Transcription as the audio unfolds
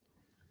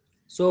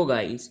So,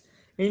 guys,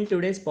 in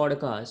today's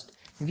podcast,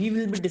 we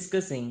will be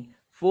discussing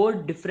four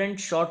different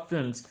short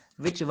films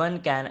which one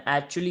can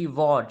actually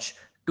watch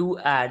to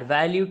add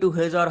value to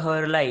his or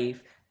her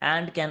life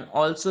and can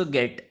also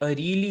get a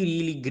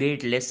really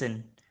great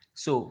lesson.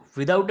 So,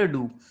 without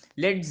ado,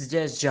 let's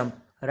just jump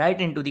right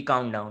into the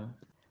countdown.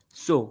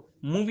 So,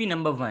 movie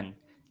number one,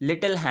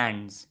 Little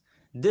Hands.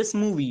 This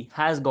movie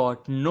has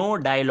got no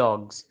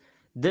dialogues.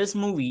 This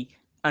movie,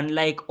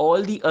 unlike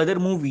all the other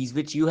movies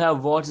which you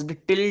have watched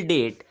till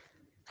date,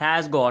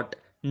 has got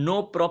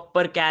no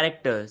proper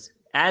characters.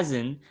 As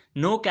in,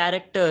 no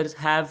characters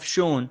have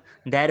shown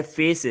their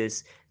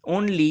faces.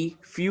 Only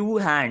few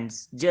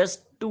hands,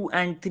 just two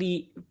and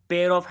three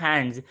pair of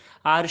hands,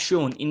 are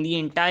shown in the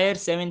entire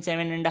seven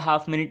and a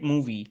half minute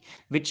movie,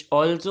 which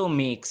also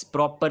makes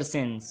proper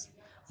sense.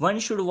 One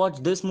should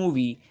watch this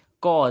movie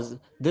cause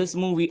this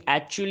movie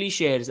actually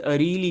shares a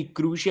really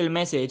crucial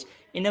message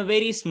in a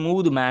very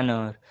smooth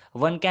manner.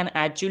 One can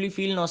actually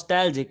feel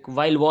nostalgic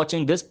while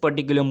watching this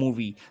particular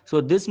movie. So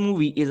this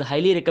movie is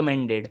highly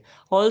recommended.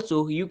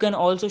 Also, you can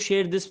also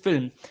share this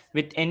film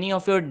with any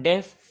of your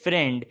deaf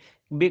friend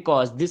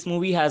because this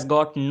movie has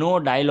got no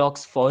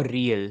dialogues for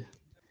real.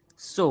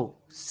 So,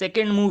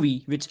 second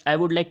movie which I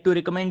would like to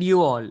recommend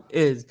you all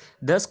is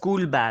The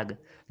School Bag.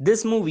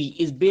 This movie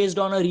is based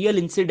on a real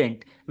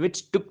incident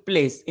which took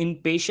place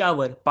in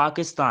Peshawar,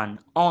 Pakistan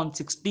on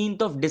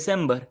 16th of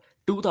December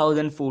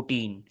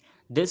 2014.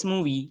 This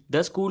movie,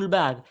 The School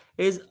Bag,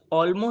 is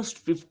almost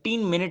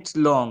 15 minutes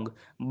long,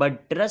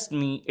 but trust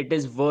me, it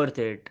is worth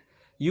it.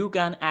 You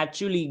can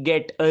actually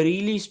get a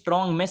really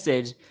strong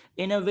message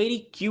in a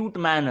very cute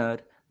manner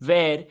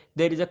where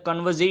there is a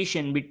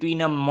conversation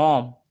between a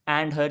mom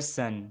and her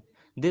son.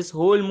 This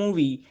whole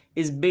movie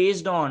is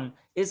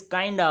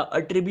kinda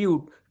a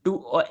tribute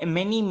to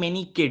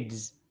many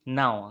kids.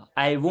 Now,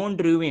 I won't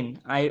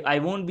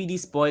be the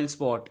spoil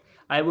spot.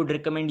 I would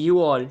recommend you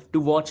all to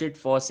watch it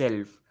for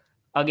self.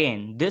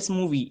 Again, this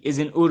movie is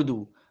in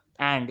Urdu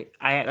and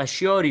I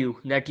assure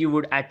you that you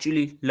would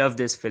actually love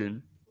this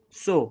film.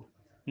 So,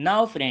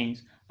 now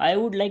friends, I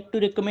would like to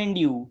recommend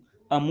you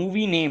a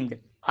movie named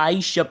I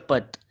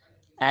Shapat.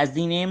 As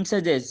the name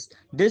suggests,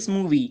 this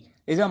movie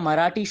is a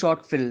Marathi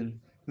short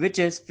film which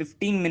is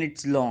 15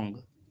 minutes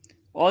long.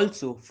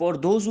 Also, for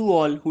those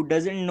who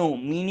doesn't know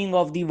meaning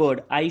of the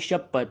word I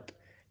Shapat,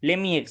 let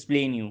me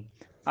explain you.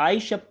 I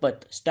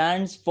Shapat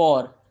stands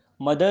for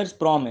Mother's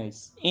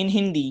Promise. In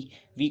Hindi,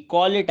 we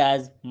call it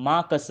as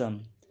Ma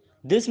Kasam.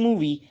 This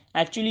movie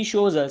actually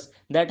shows us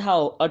that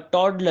how a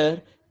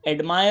toddler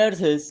admires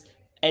his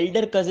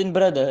elder cousin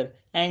brother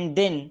and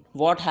then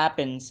what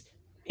happens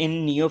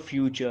in near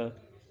future.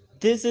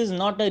 This is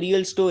not a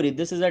real story,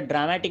 this is a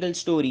dramatical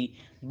story,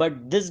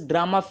 but this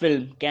drama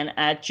film can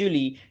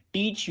actually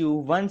teach you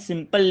one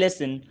simple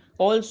lesson.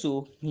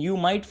 Also, you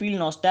might feel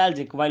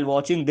nostalgic while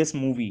watching this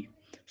movie.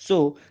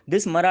 So,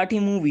 this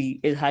Marathi movie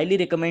is highly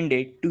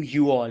recommended to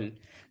you all.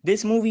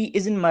 This movie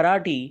is in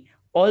Marathi,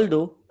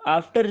 although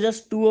after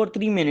just 2 or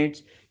 3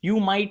 minutes,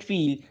 you might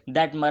feel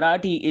that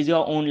Marathi is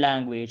your own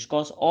language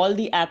because all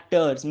the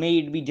actors, may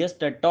it be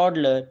just a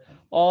toddler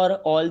or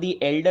all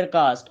the elder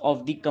cast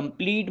of the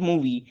complete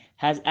movie,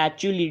 has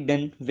actually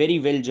done very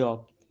well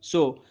job.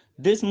 So,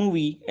 this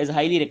movie is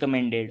highly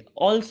recommended.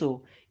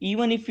 Also,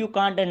 even if you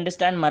can't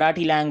understand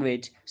Marathi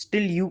language,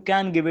 still you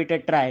can give it a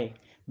try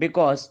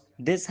because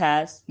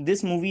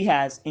this movie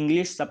has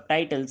English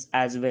subtitles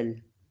as well.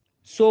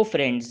 So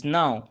friends,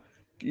 now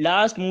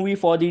last movie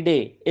for the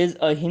day is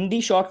a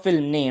Hindi short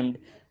film named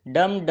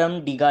Dum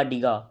Dum Diga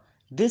Diga.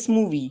 This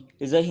movie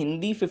is a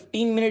Hindi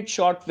 15-minute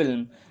short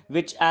film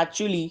which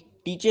actually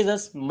teaches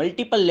us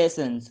multiple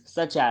lessons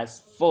such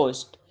as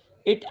first,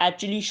 it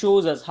actually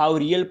shows us how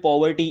real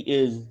poverty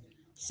is.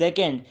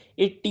 Second,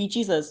 it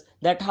teaches us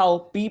that how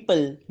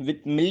people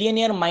with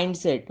millionaire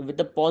mindset with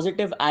a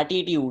positive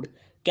attitude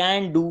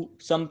can do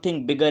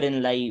something bigger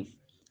in life.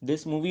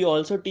 This movie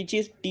also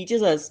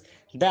teaches us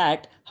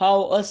that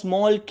how a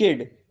small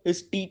kid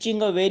is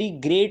teaching a very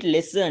great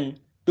lesson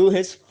to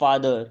his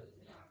father.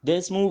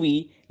 This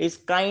movie is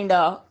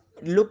kinda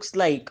looks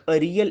like a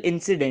real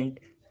incident,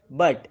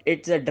 but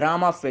it's a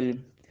drama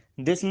film.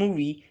 This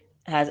movie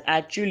has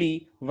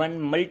actually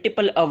won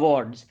multiple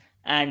awards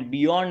and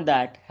beyond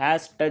that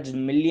has touched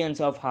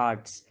millions of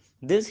hearts.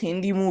 This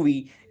Hindi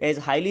movie is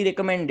highly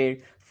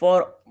recommended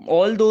for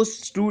all those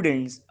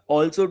students,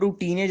 also to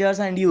teenagers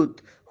and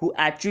youth who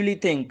actually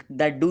think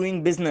that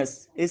doing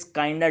business is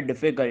kinda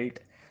difficult.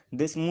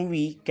 This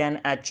movie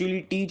can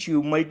actually teach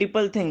you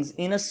multiple things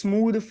in a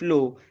smooth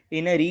flow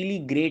in a really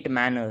great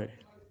manner.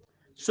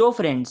 So,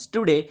 friends,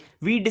 today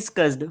we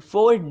discussed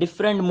four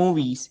different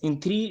movies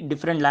in three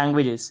different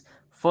languages.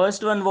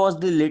 First one was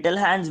The Little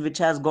Hands, which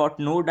has got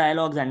no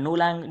dialogues and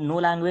no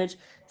language.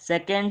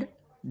 Second,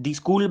 The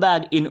School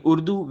Bag in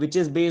Urdu, which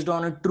is based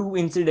on a true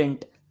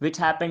incident which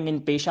happened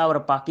in Peshawar,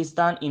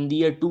 Pakistan in the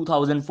year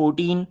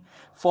 2014.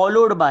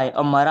 Followed by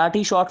a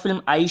Marathi short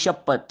film I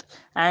Shapat,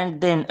 and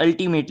then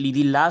ultimately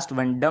the last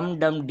one Dum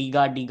Dum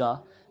Diga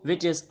Diga,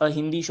 which is a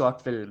Hindi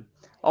short film.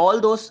 All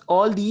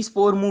these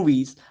four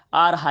movies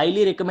are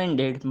highly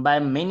recommended by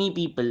many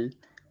people.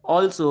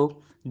 Also,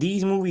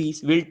 these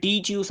movies will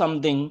teach you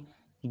something.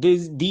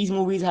 These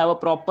movies have a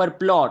proper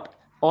plot,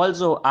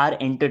 also are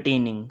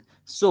entertaining.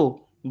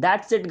 So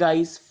that's it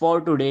guys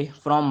for today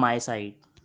from my side.